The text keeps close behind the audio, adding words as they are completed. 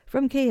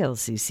From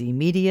KLCC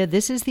Media,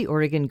 this is the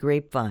Oregon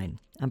Grapevine.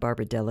 I'm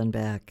Barbara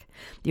Dellenback.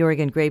 The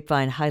Oregon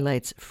Grapevine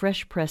highlights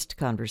fresh-pressed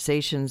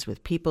conversations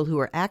with people who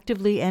are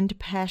actively and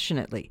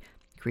passionately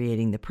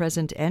creating the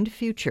present and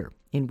future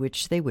in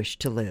which they wish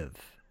to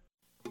live.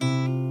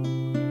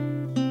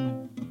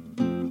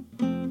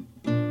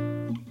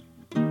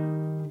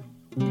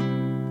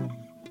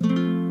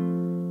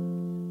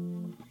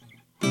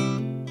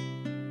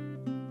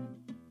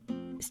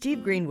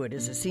 Steve Greenwood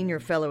is a senior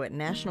fellow at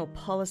National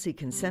Policy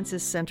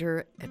Consensus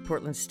Center at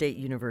Portland State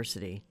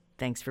University.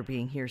 Thanks for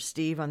being here,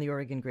 Steve, on the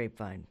Oregon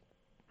Grapevine.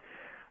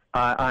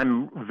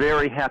 I'm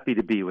very happy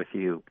to be with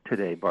you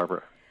today,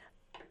 Barbara.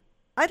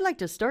 I'd like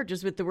to start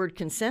just with the word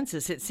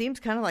consensus. It seems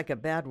kind of like a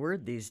bad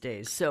word these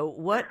days. So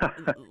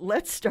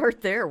let's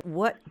start there.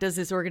 What does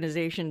this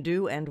organization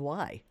do and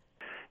why?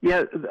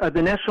 Yeah,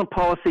 the National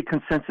Policy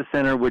Consensus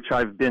Center, which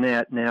I've been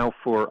at now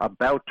for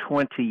about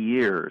 20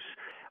 years,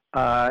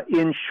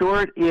 in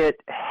short,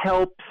 it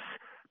helps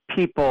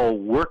people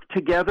work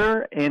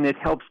together and it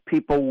helps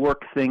people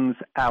work things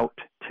out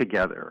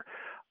together.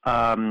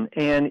 And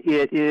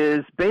it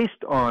is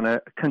based on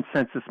a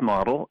consensus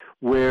model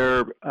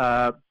where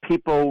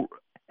people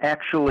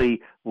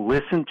actually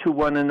listen to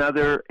one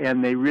another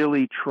and they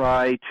really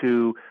try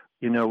to,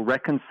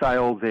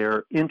 reconcile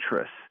their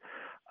interests.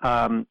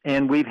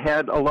 And we've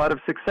had a lot of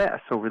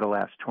success over the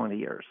last 20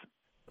 years.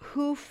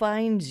 Who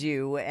finds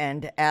you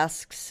and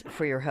asks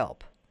for your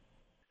help?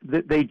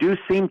 They do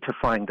seem to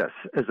find us,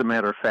 as a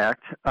matter of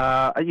fact.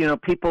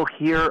 People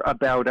hear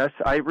about us.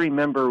 I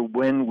remember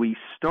when we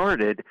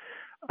started,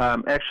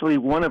 actually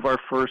one of our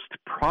first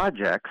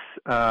projects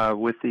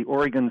with the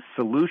Oregon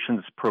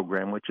Solutions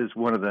Program, which is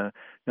one of the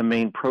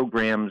main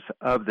programs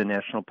of the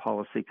National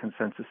Policy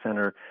Consensus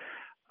Center,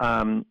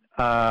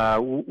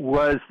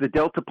 was the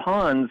Delta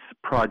Ponds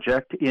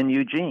project in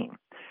Eugene.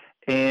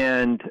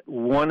 And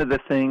one of the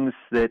things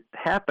that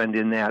happened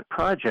in that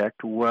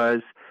project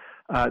was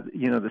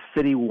the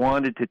city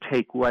wanted to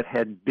take what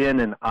had been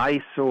an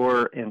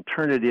eyesore and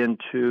turn it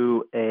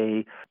into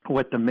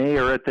what the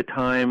mayor at the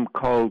time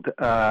called,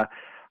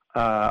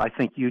 I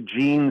think,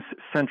 Eugene's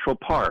Central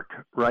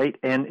Park, right?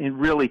 And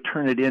really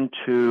turn it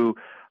into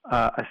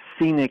a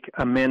scenic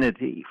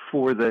amenity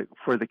for the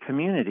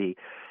community.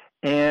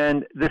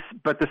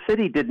 But the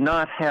city did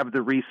not have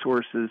the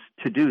resources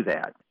to do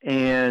that.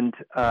 And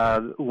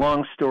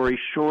long story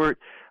short,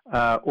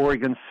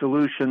 Oregon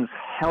Solutions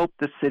helped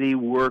the city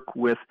work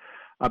with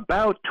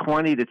about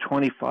 20 to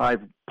 25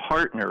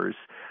 partners,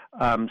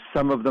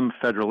 some of them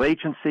federal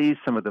agencies,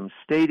 some of them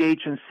state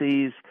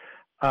agencies,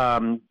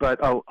 but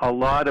a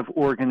lot of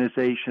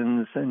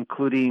organizations,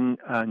 including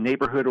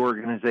neighborhood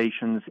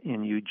organizations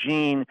in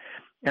Eugene,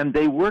 and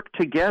they worked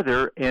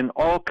together and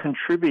all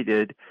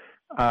contributed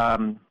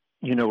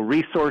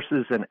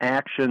resources and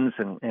actions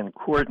and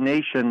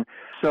coordination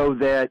so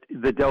that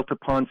the Delta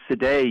Ponds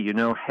today,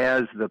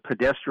 has the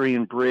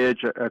pedestrian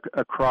bridge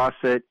across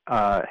it,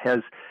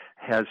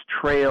 has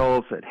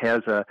trails, it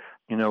has a,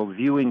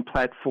 viewing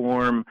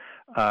platform.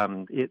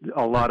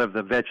 A lot of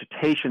the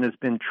vegetation has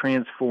been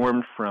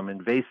transformed from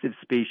invasive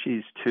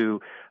species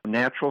to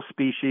natural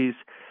species.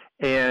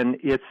 And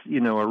it's,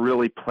 a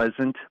really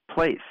pleasant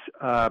place.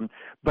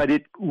 But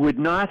it would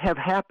not have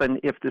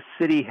happened if the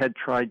city had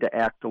tried to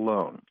act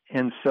alone.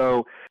 And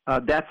so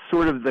that's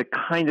sort of the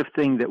kind of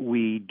thing that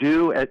we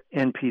do at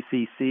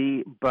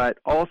NPCC. But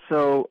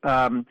also,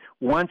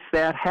 once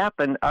that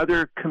happened,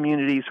 other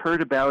communities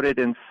heard about it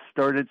and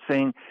started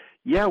saying,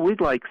 yeah,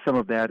 we'd like some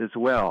of that as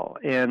well.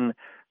 And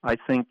I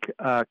think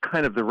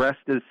kind of the rest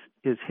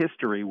is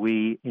history.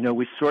 We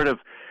sort of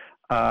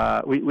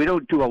we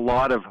don't do a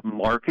lot of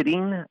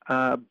marketing,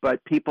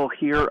 but people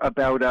hear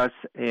about us,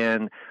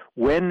 and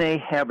when they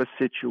have a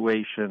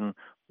situation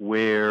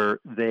where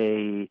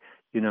they,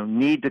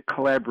 need to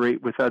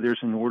collaborate with others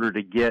in order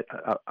to get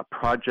a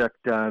project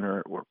done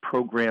or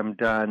program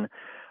done,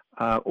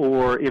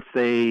 or if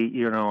they,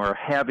 are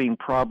having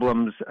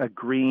problems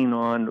agreeing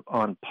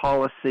on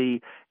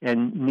policy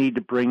and need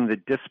to bring the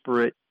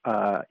disparate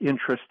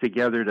interests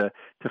together to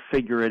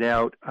figure it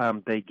out,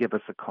 they give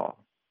us a call.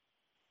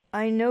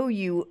 I know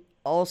you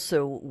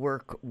also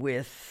work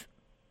with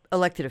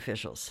elected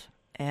officials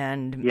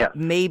and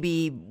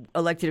maybe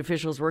elected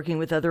officials working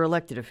with other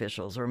elected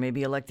officials, or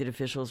maybe elected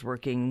officials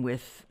working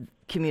with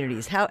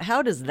communities.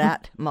 How does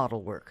that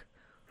model work?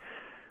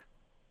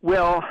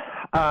 Well,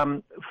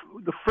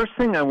 the first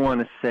thing I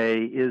want to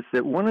say is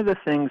that one of the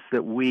things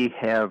that we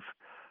have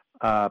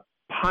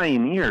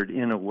pioneered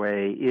in a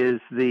way is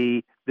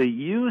the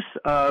use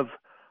of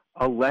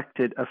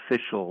elected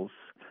officials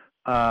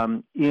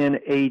in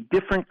a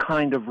different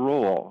kind of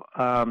role,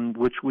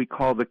 which we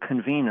call the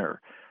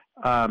convener.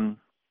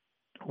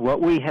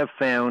 What we have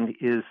found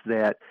is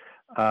that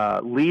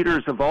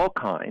leaders of all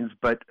kinds,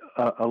 but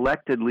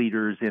elected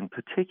leaders in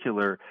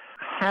particular,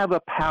 have a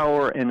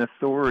power and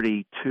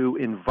authority to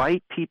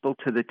invite people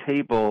to the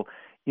table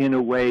in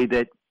a way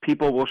that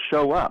people will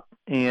show up.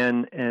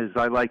 And as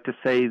I like to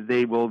say,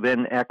 they will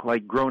then act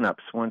like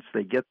grown-ups once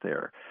they get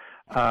there.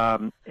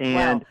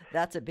 Wow,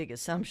 that's a big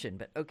assumption,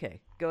 but okay,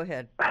 go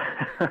ahead.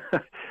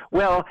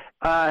 Well,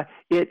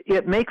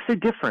 it makes a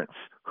difference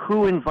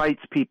who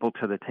invites people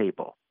to the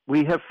table.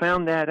 We have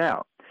found that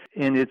out.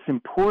 And it's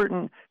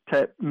important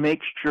to make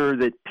sure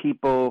that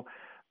people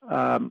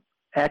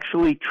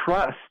actually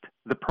trust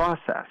the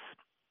process,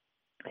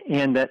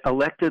 and that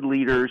elected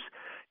leaders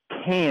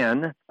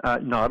can,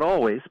 not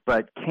always,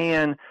 but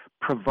can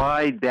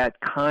provide that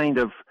kind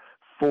of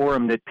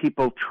forum that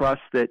people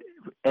trust that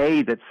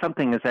A, that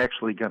something is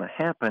actually going to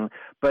happen,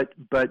 but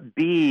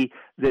B,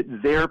 that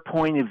their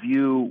point of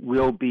view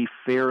will be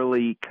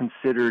fairly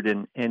considered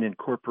and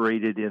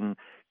incorporated in,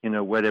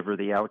 whatever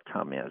the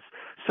outcome is.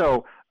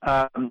 So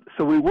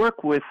we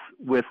work with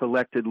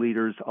elected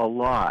leaders a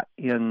lot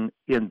in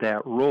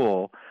that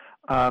role,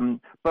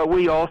 but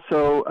we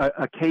also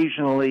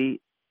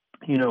occasionally,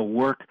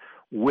 work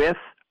with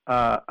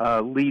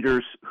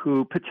leaders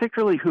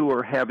particularly who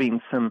are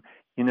having some,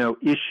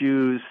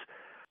 issues,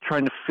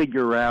 trying to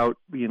figure out,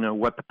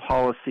 what the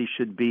policy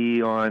should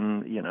be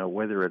on,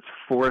 whether it's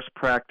forest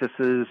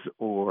practices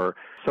or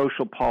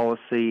social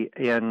policy,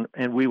 and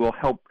we will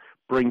help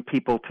bring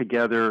people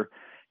together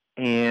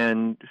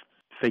and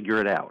figure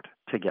it out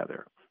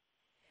together.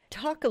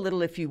 Talk a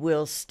little, if you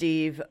will,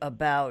 Steve,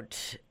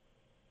 about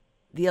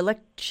the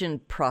election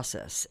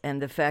process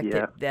and the fact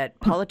that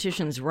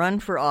politicians run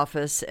for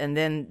office, and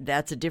then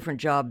that's a different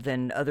job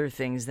than other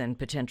things than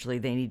potentially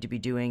they need to be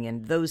doing,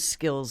 and those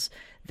skills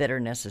that are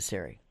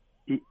necessary.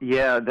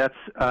 Yeah, that's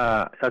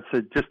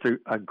just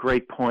a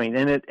great point,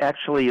 and it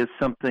actually is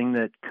something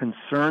that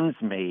concerns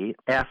me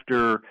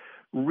after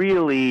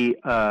really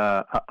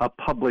a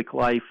public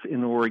life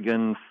in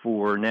Oregon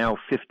for now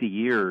 50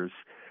 years.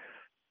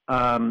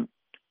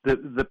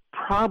 The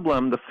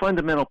problem, the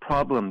fundamental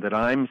problem that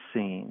I'm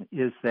seeing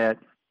is that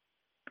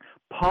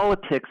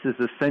politics is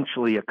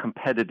essentially a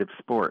competitive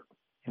sport.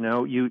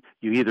 You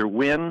either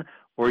win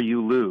or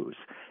you lose.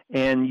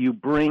 And you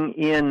bring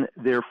in,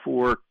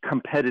 therefore,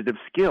 competitive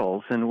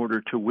skills in order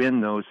to win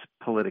those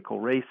political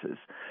races.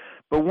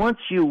 But once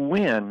you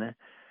win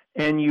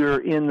and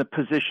you're in the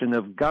position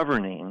of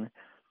governing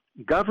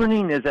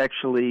is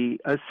actually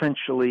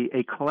essentially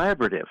a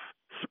collaborative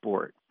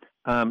sport.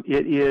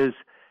 It is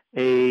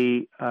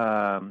an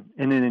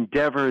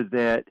endeavor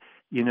that,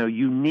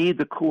 you need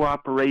the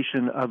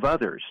cooperation of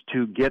others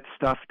to get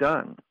stuff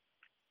done.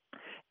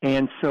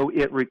 And so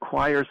it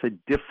requires a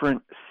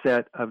different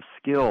set of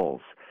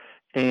skills.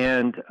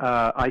 And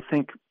I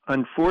think,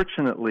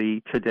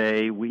 unfortunately,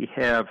 today we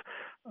have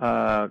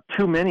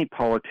too many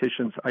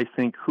politicians, I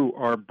think, who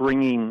are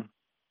bringing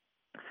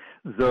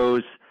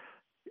those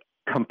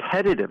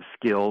competitive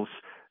skills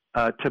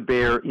to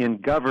bear in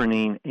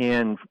governing,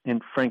 and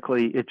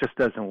frankly, it just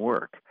doesn't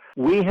work.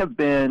 We have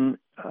been,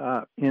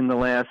 in the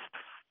last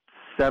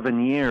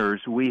 7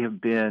 years, we have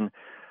been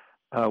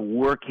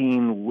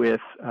working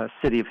with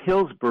City of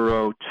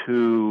Hillsborough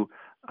to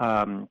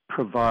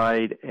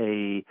provide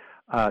a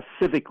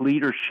civic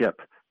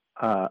leadership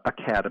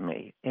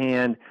academy,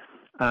 and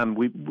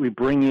we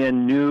bring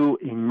in new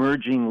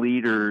emerging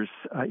leaders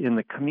in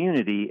the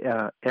community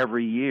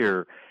every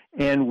year,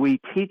 and we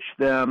teach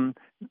them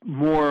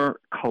more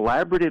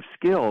collaborative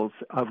skills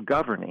of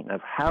governing, of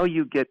how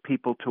you get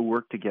people to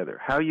work together,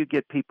 how you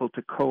get people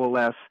to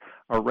coalesce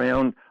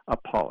around a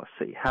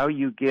policy, how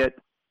you get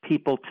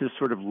people to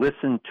sort of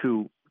listen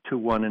to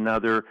one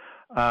another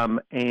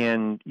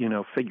and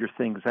figure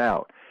things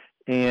out.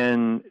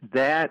 And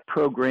that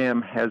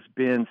program has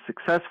been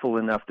successful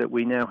enough that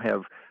we now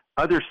have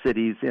other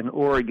cities in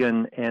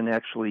Oregon and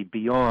actually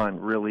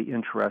beyond really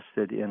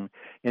interested in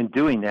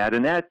doing that.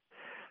 And that,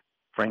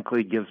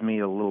 frankly, gives me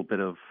a little bit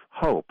of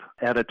hope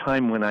at a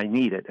time when I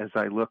need it as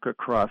I look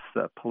across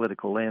the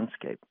political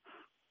landscape.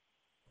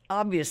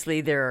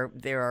 Obviously, there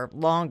are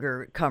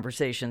longer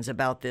conversations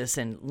about this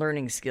and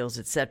learning skills,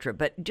 etc.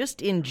 But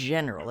just in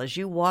general, as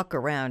you walk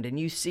around and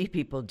you see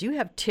people, do you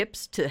have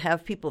tips to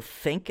have people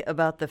think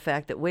about the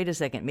fact that, wait a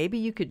second, maybe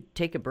you could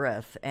take a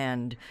breath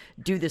and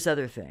do this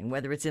other thing,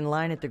 whether it's in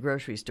line at the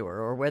grocery store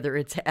or whether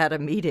it's at a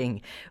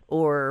meeting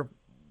or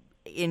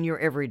in your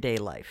everyday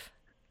life?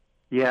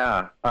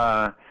 Yeah.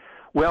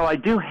 Well, I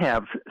do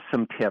have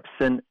some tips.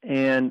 And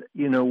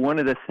one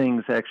of the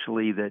things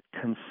actually that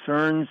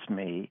concerns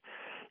me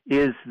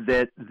is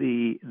that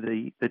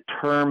the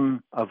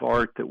term of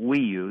art that we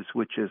use,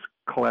 which is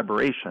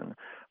collaboration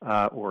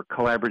or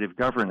collaborative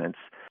governance,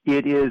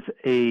 it is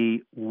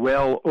a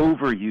well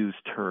overused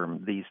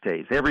term these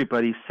days.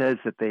 Everybody says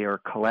that they are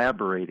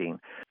collaborating,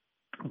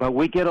 but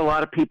we get a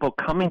lot of people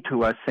coming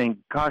to us saying,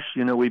 gosh,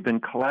 we've been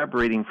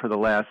collaborating for the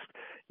last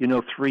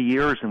 3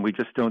 years and we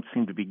just don't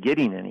seem to be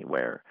getting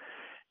anywhere.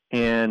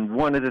 And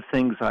one of the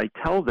things I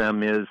tell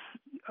them is,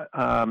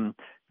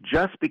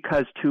 just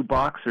because two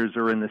boxers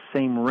are in the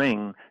same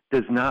ring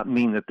does not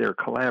mean that they're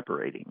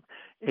collaborating.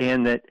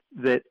 And that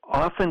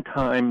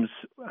oftentimes,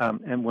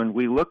 and when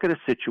we look at a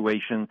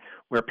situation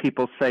where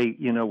people say,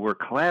 we're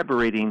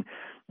collaborating,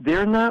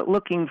 they're not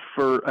looking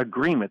for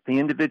agreement. The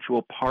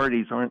individual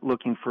parties aren't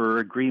looking for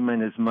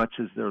agreement as much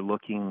as they're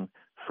looking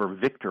for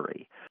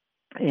victory.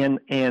 And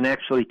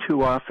actually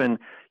too often,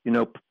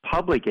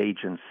 public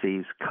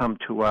agencies come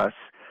to us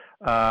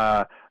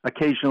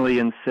occasionally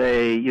and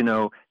say,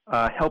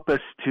 help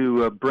us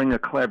to bring a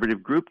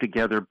collaborative group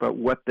together, but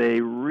what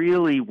they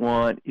really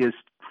want is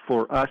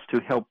for us to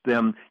help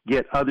them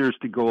get others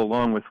to go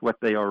along with what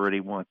they already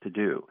want to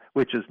do,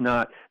 which is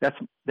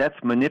that's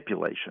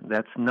manipulation.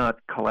 That's not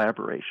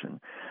collaboration.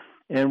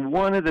 And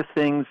one of the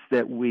things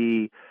that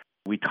we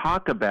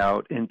talk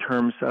about in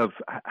terms of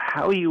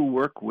how you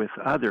work with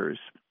others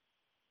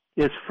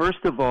is,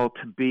 first of all,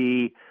 to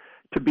be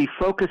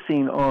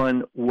focusing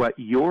on what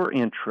your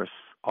interests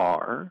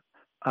are,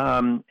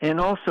 and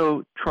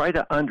also try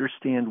to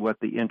understand what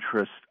the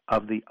interest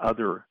of the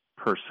other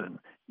person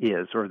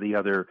is, or the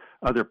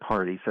other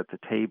parties at the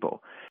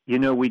table.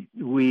 We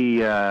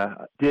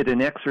did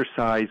an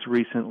exercise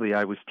recently.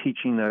 I was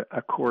teaching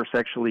a course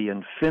actually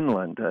in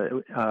Finland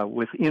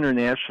with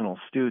international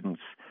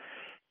students,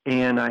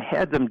 and I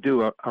had them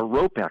do a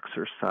rope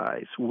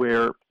exercise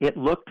where it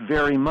looked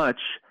very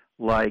much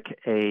like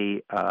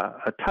a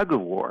tug of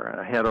war.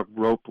 I had a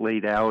rope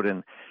laid out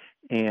and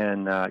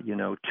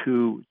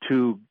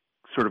two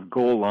sort of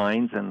goal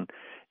lines,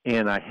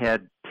 and I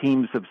had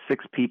teams of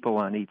 6 people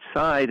on each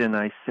side, and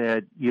I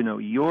said,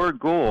 your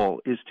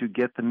goal is to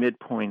get the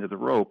midpoint of the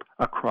rope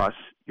across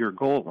your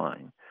goal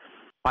line.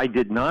 I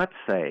did not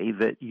say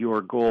that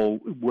your goal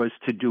was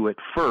to do it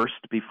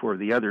first before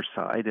the other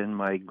side, and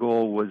my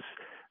goal was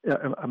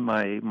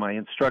my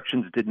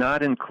instructions did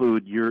not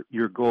include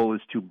your goal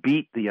is to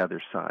beat the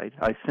other side.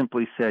 I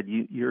simply said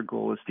your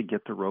goal is to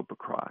get the rope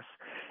across.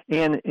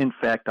 And in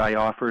fact, I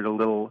offered a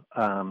little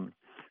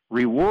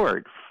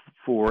reward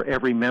for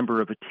every member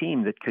of a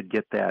team that could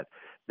get that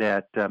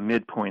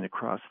midpoint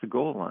across the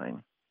goal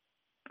line.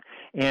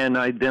 And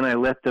then I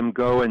let them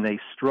go, and they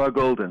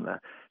struggled, and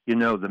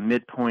the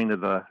midpoint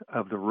of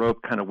the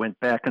rope kind of went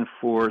back and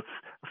forth,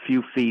 a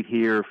few feet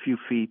here, a few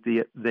feet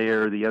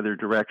there, the other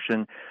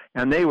direction,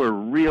 and they were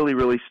really,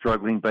 really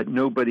struggling. But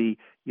nobody,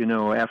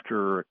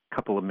 after a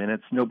couple of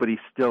minutes, nobody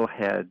still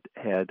had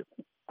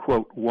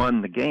quote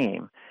won the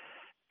game.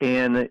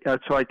 And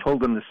so I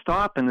told them to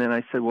stop, and then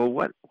I said, well,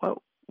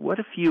 what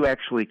if you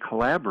actually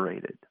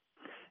collaborated?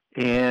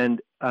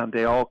 And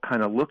they all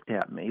kind of looked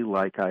at me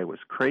like I was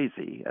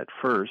crazy at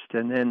first,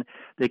 and then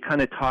they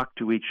kind of talked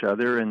to each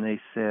other, and they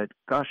said,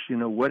 gosh,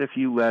 what if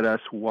you let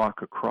us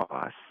walk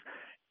across,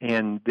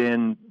 and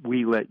then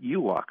we let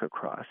you walk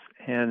across?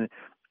 And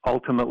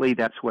ultimately,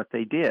 that's what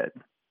they did.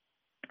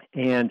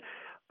 And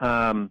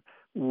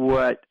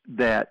what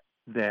that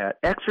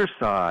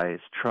exercise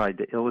tried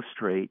to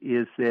illustrate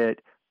is that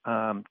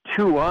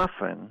too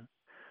often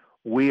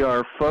we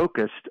are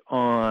focused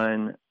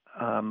on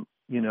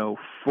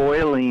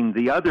foiling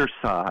the other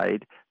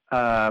side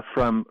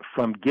from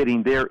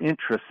getting their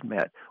interests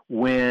met,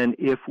 when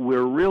if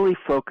we're really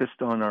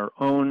focused on our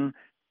own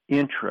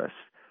interests,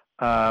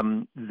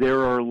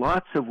 there are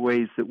lots of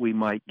ways that we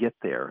might get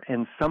there,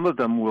 and some of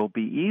them will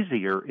be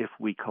easier if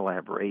we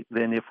collaborate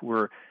than if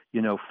we're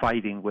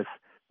fighting with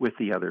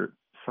the other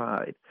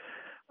side.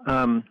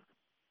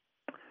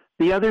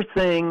 The other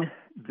thing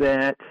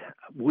that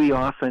we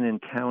often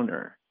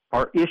encounter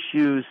are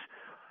issues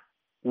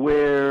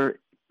where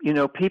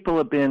people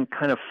have been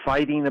kind of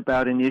fighting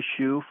about an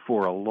issue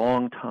for a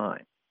long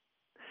time,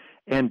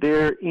 and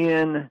they're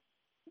in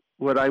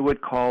what I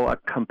would call a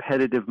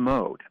competitive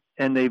mode,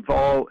 and they've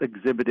all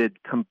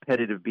exhibited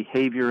competitive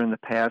behavior in the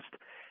past,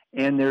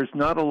 and there's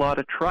not a lot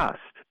of trust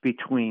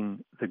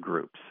between the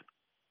groups.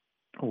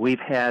 We've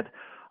had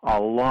a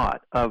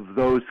lot of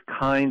those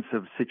kinds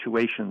of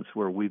situations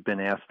where we've been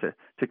asked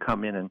to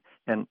come in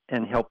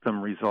and help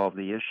them resolve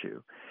the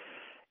issue.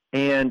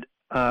 And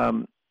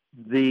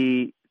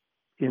the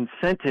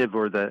incentive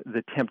or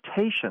the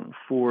temptation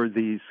for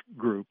these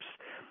groups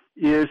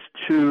is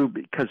to,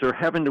 because they're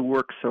having to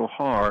work so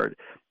hard,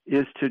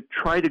 is to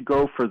try to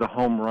go for the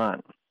home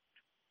run.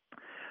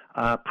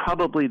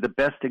 Probably the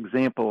best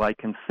example I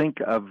can think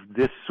of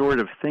this sort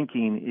of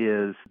thinking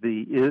is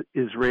the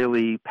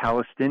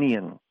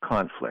Israeli-Palestinian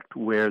conflict,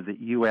 where the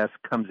U.S.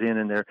 comes in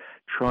and they're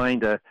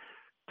trying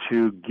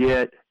to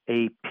get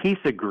a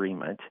peace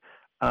agreement,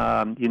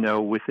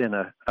 within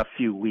a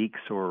few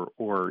weeks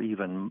or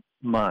even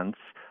months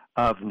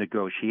of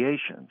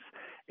negotiations.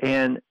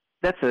 And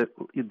that's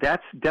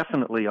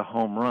definitely a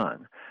home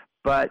run.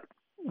 But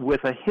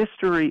with a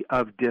history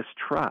of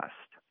distrust,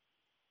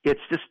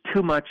 it's just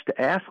too much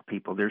to ask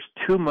people. There's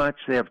too much.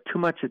 They have too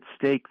much at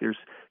stake. There's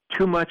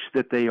too much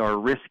that they are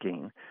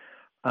risking,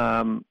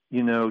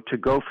 to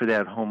go for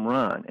that home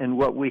run. And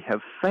what we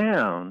have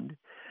found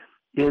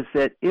is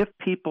that if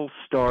people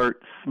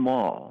start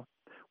small,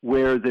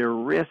 where their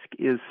risk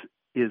is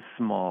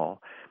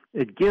small,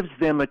 it gives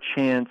them a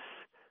chance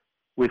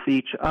with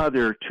each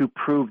other to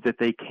prove that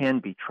they can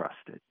be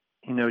trusted.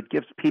 It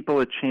gives people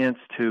a chance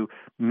to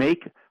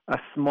make a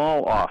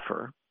small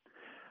offer,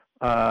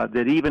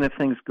 that even if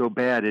things go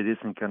bad, it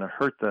isn't going to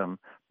hurt them.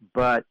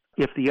 But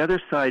if the other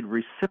side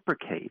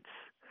reciprocates,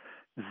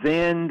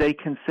 then they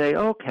can say,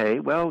 okay,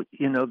 well,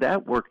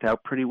 that worked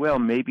out pretty well.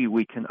 Maybe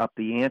we can up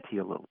the ante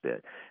a little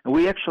bit. And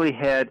we actually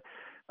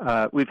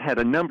we've had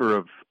a number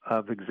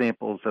of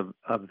examples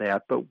of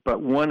that,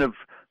 but one of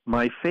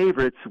my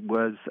favorites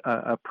was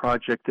a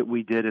project that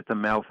we did at the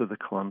mouth of the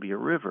Columbia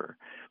River,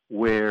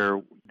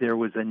 where there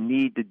was a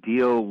need to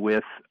deal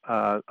with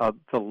the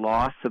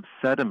loss of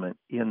sediment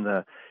in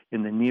the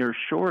near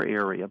shore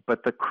area.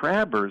 But the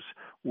crabbers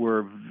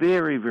were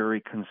very,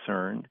 very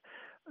concerned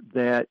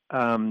that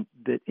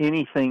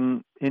any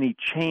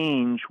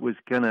change was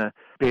going to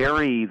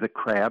bury the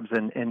crabs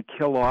and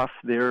kill off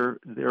their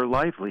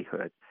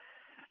livelihood.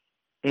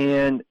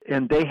 And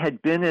they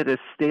had been at a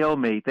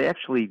stalemate. They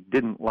actually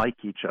didn't like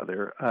each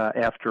other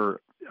after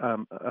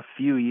a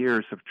few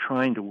years of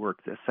trying to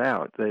work this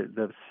out.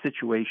 The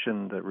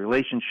situation, the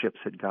relationships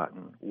had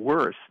gotten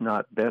worse,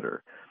 not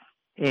better.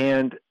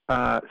 And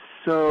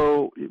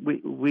so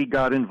we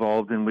got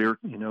involved, and we were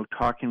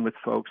talking with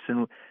folks,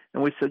 and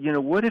we said,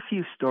 what if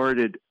you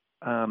started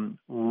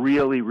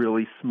really,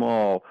 really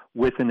small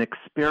with an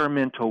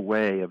experimental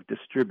way of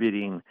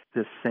distributing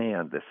the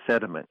sand, the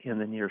sediment in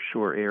the near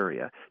shore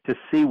area to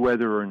see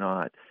whether or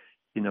not,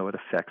 it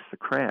affects the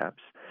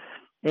crabs.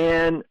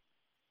 And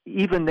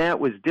even that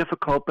was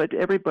difficult, but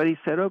everybody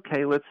said,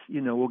 okay, let's,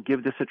 we'll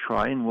give this a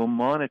try and we'll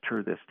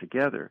monitor this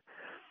together.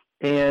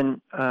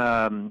 And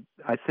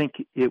I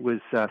think it was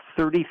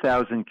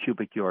 30,000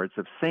 cubic yards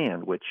of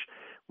sand, which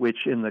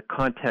in the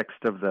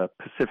context of the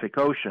Pacific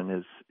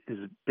Ocean is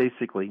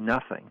basically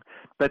nothing.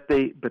 But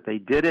they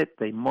did it,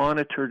 they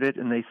monitored it,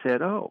 and they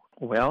said, oh,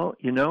 well,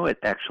 it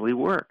actually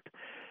worked.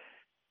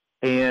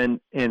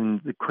 And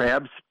the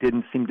crabs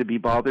didn't seem to be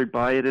bothered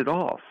by it at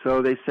all.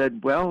 So they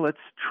said, well, let's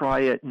try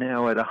it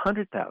now at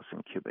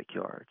 100,000 cubic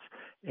yards.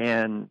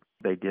 And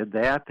they did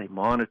that, they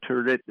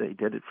monitored it, they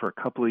did it for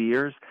a couple of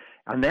years,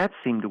 and that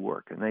seemed to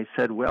work. And they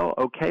said, well,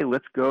 okay,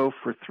 let's go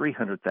for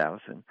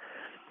 300,000.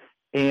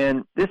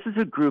 And this is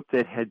a group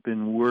that had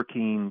been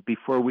working,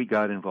 before we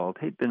got involved,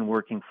 had been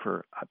working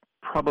for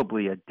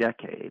probably a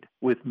decade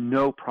with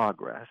no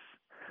progress.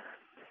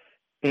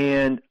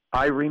 And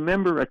I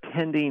remember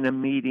attending a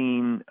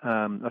meeting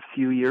a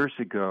few years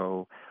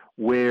ago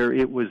where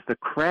it was the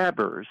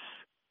crabbers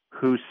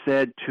who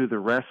said to the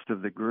rest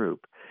of the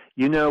group,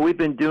 we've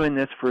been doing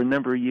this for a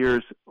number of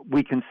years.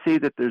 We can see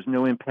that there's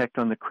no impact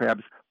on the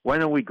crabs. Why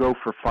don't we go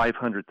for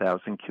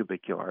 500,000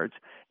 cubic yards?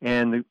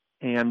 And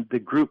the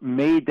group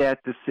made that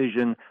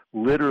decision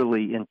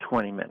literally in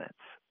 20 minutes.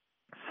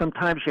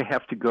 Sometimes you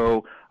have to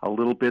go a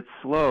little bit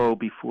slow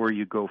before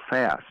you go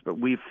fast. But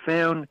we've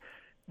found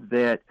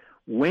that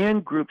when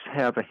groups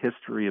have a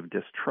history of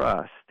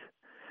distrust,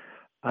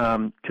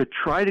 to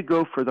try to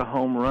go for the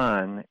home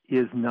run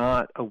is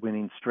not a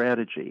winning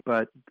strategy.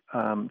 But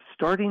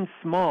starting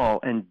small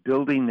and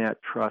building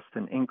that trust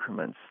in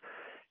increments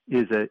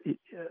is a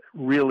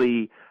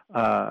really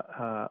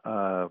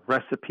a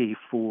recipe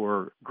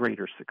for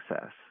greater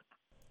success.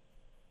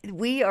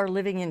 We are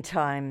living in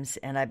times,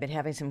 and I've been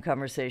having some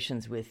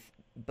conversations with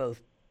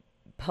both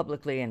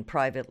publicly and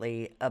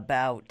privately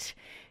about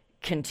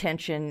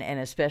contention, and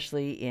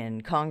especially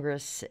in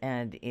Congress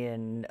and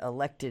in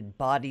elected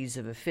bodies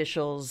of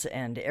officials,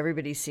 and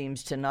everybody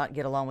seems to not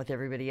get along with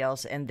everybody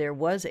else. And there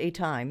was a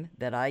time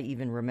that I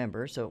even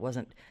remember, so it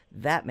wasn't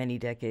that many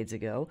decades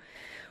ago,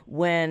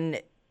 when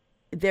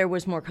there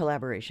was more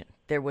collaboration.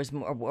 There was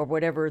more, or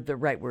whatever the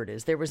right word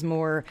is. There was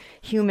more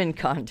human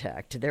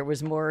contact. There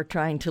was more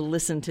trying to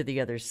listen to the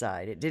other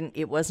side.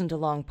 It wasn't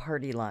along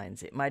party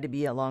lines. It might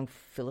be along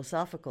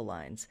philosophical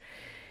lines.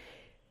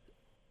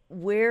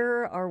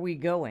 Where are we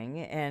going,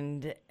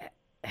 and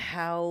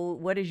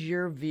what is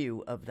your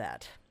view of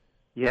that?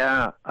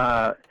 Yeah.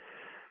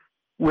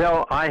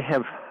 Well, I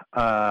have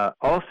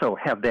also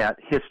have that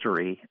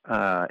history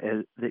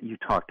that you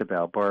talked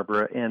about,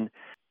 Barbara, and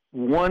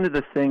one of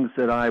the things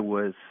that I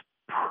was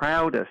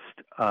proudest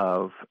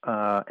of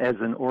as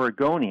an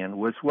Oregonian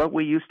was what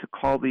we used to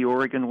call the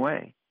Oregon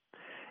Way.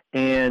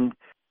 And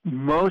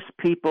most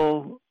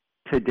people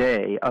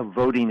today of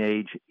voting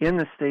age in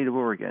the state of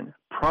Oregon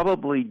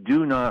probably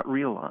do not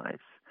realize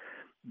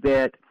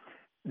that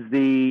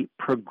the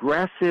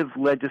progressive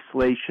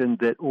legislation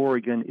that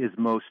Oregon is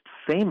most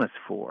famous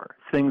for,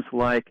 things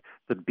like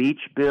the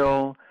beach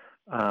bill,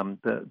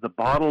 the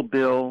bottle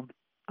bill,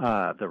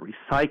 the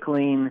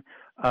recycling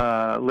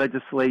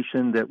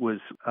legislation that was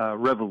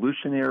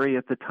revolutionary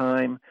at the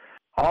time,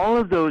 all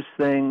of those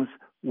things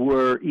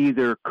were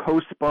either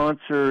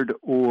co-sponsored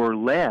or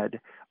led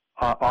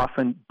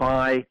often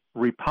by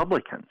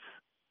Republicans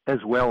as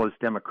well as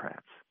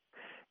Democrats.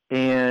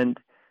 And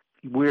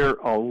we're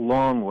a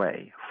long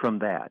way from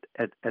that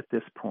at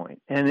this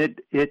point. And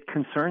it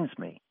concerns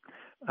me.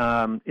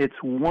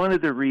 It's one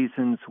of the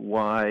reasons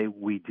why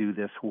we do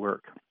this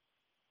work.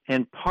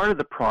 And part of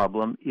the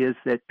problem is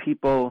that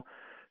people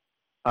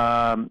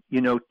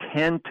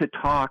tend to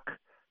talk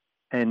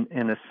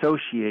and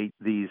associate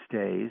these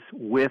days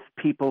with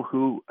people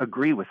who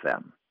agree with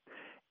them.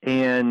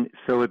 And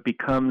so it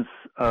becomes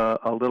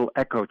a little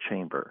echo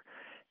chamber.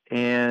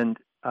 And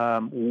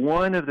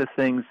one of the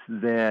things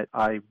that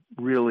I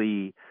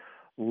really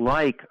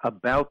like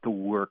about the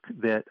work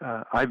that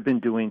I've been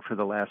doing for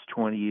the last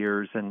 20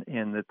 years and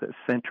that the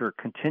center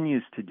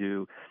continues to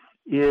do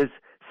is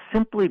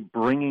simply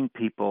bringing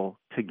people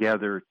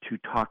together to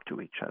talk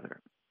to each other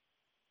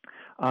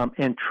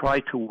and try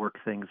to work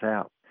things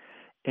out.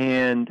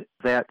 And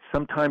that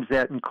sometimes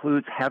that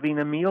includes having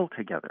a meal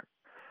together.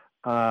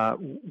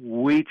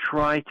 We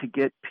try to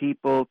get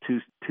people to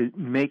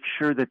make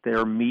sure that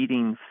they're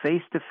meeting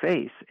face to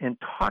face and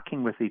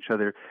talking with each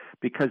other,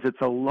 because it's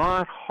a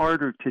lot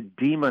harder to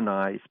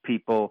demonize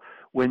people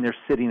when they're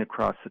sitting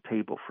across the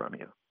table from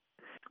you.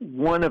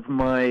 One of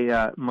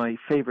my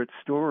favorite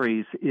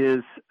stories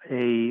is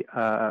a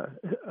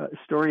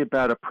story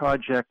about a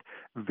project,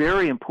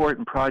 very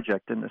important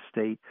project in the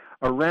state,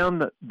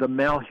 around the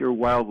Malheur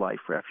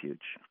Wildlife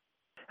Refuge.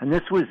 And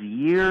this was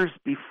years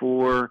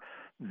before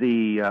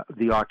the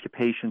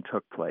occupation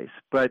took place,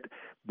 but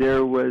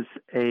there was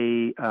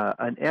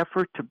an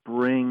effort to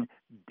bring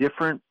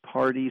different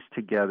parties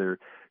together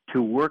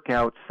to work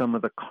out some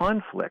of the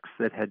conflicts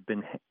that had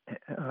been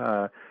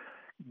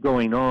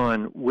going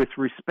on with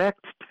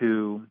respect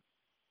to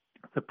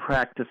the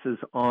practices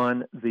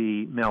on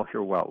the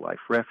Malheur Wildlife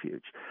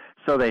Refuge.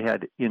 So they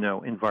had,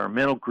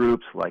 environmental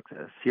groups like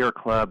the Sierra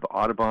Club,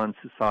 Audubon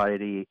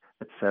Society,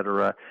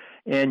 etc.,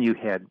 and you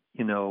had,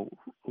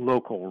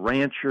 local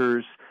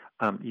ranchers.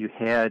 You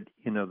had,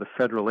 the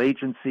federal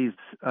agencies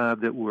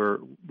that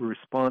were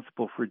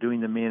responsible for doing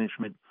the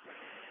management.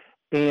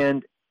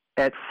 And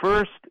at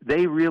first,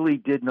 they really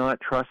did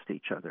not trust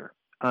each other.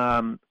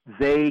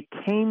 They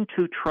came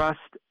to trust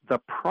the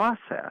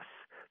process,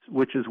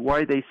 which is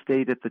why they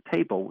stayed at the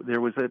table.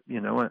 There was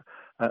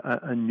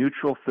a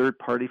neutral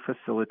third-party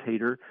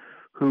facilitator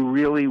who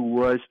really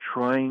was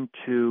trying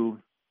to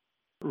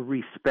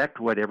respect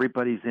what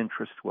everybody's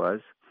interest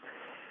was.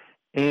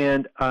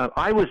 And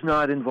I was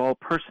not involved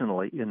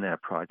personally in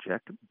that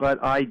project,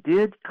 but I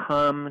did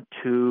come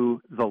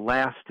to the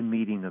last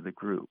meeting of the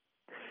group.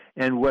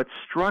 And what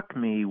struck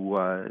me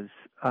was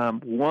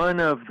one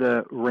of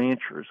the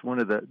ranchers, one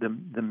of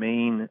the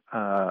main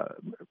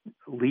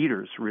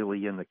leaders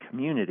really in the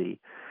community,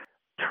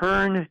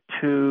 turned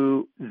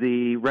to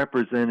the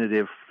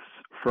representatives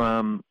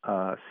from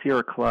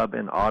Sierra Club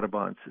and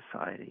Audubon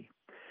Society.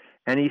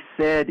 And he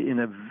said in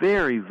a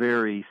very,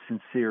 very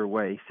sincere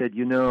way, he said,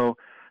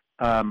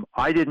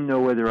 I didn't know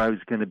whether I was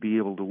going to be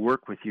able to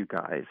work with you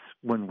guys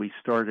when we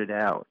started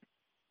out,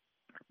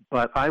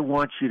 but I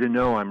want you to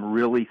know I'm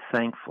really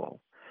thankful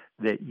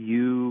that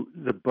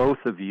the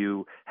both of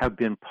you have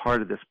been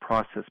part of this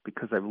process,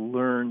 because I've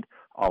learned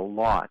a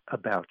lot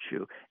about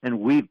you, and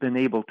we've been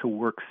able to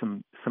work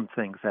some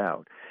things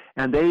out.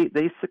 And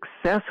they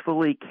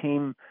successfully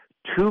came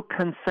to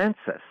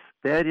consensus.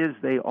 That is,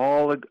 they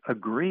all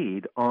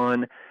agreed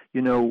on,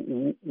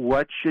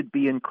 what should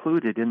be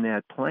included in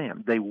that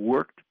plan. They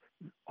worked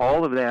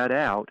all of that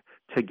out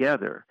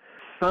together.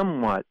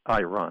 Somewhat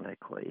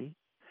ironically,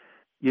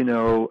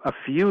 a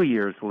few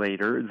years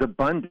later, the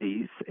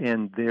Bundys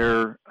and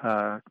their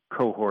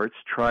cohorts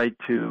tried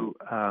to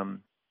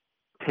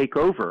take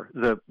over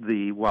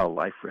the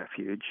wildlife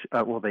refuge.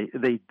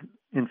 They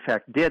in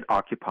fact did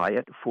occupy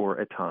it for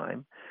a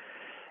time,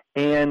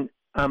 and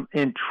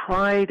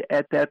tried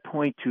at that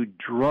point to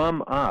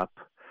drum up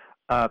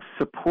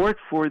support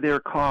for their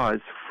cause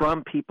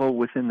from people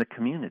within the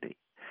community.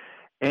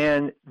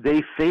 And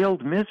they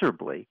failed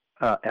miserably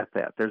at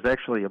that. There's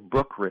actually a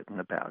book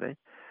written about it.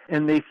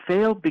 And they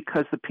failed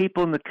because the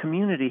people in the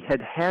community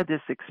had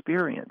this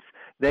experience.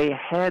 They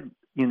had,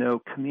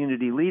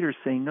 community leaders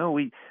saying, no,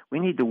 we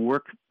need to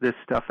work this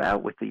stuff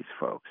out with these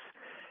folks.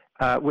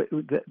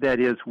 That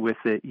is with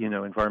the,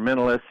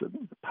 environmentalists,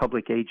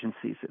 public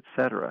agencies,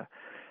 etc.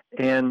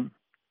 And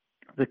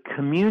the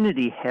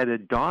community had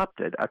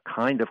adopted a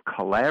kind of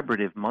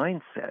collaborative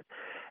mindset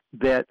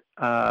that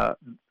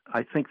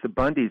I think the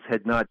Bundys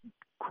had not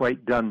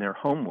quite done their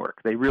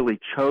homework. They really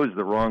chose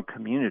the wrong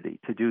community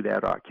to do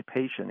that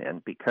occupation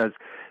in, because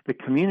the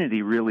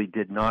community really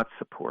did not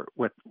support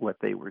what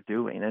they were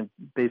doing and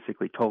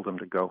basically told them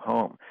to go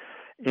home.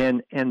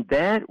 And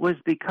that was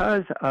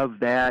because of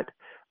that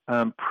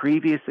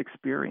previous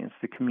experience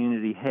the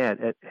community had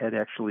at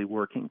actually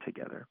working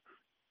together.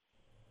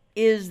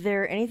 Is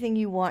there anything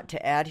you want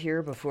to add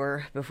here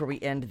before we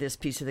end this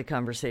piece of the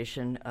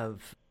conversation?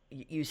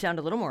 You sound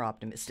a little more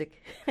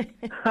optimistic.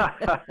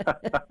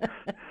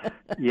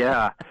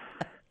 Yeah.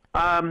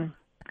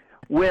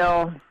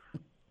 Well,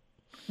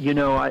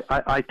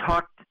 I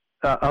talked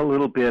a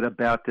little bit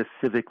about the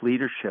civic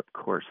leadership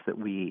course that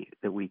we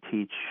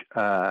teach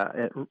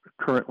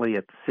currently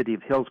at the City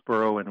of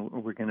Hillsborough, and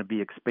we're going to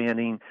be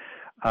expanding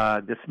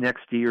this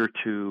next year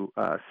to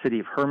City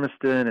of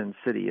Hermiston and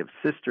City of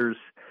Sisters.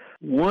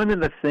 One of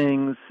the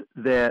things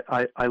that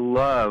I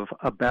love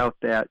about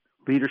that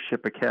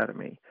Leadership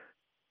Academy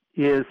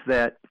is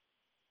that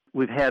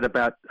we've had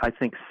about,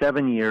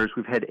 7 years.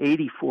 We've had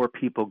 84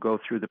 people go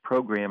through the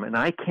program, and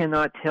I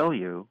cannot tell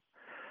you,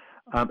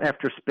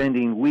 after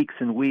spending weeks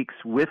and weeks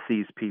with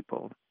these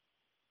people,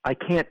 I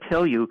can't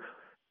tell you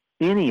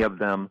any of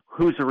them,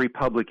 who's a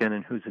Republican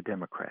and who's a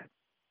Democrat.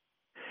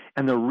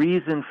 And the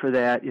reason for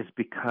that is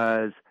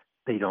because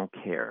they don't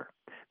care.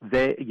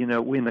 They,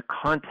 in the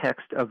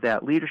context of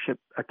that leadership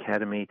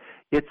academy,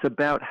 it's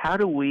about how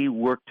do we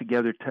work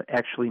together to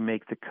actually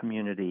make the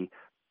community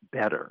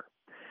better.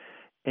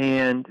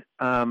 And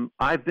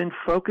I've been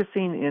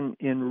focusing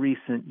in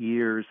recent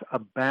years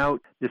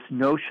about this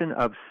notion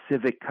of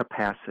civic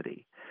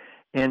capacity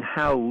and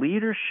how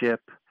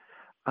leadership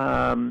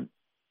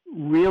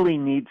really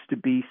needs to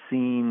be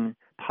seen,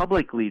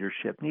 public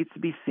leadership needs to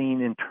be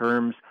seen in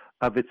terms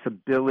of its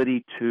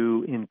ability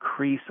to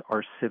increase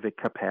our civic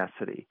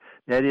capacity.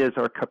 That is,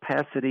 our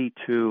capacity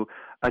to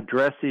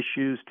address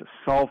issues, to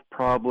solve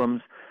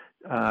problems,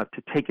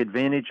 to take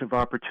advantage of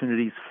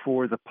opportunities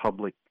for the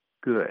public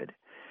good.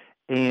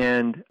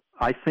 And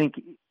I think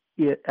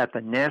at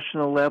the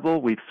national level,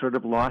 we've sort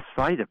of lost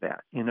sight of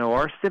that.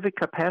 Our civic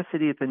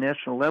capacity at the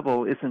national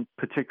level isn't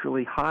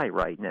particularly high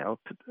right now,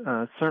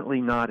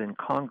 certainly not in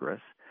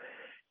Congress.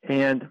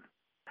 And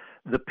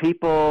the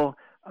people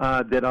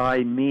that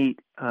I meet,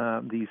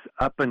 these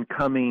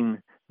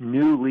up-and-coming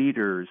new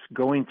leaders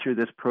going through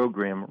this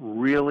program,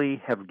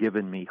 really have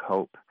given me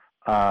hope.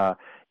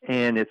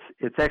 And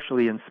it's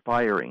actually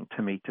inspiring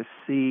to me to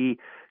see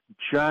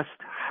just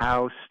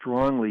how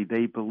strongly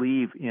they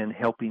believe in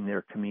helping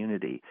their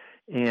community.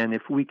 And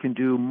if we can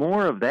do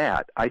more of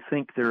that, I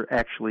think there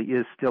actually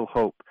is still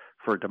hope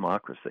for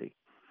democracy.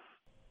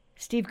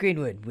 Steve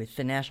Greenwood with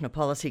the National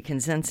Policy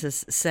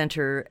Consensus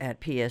Center at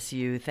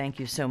PSU. Thank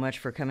you so much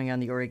for coming on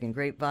the Oregon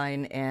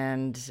Grapevine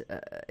and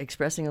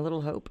expressing a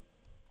little hope.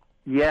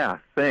 Yeah,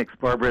 thanks,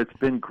 Barbara. It's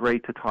been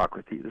great to talk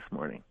with you this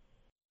morning.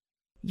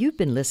 You've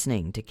been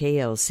listening to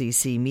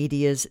KLCC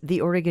Media's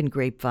The Oregon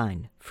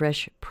Grapevine,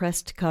 fresh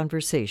pressed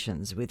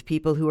conversations with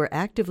people who are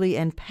actively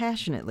and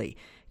passionately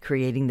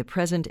creating the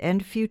present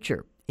and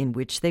future in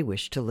which they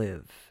wish to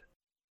live.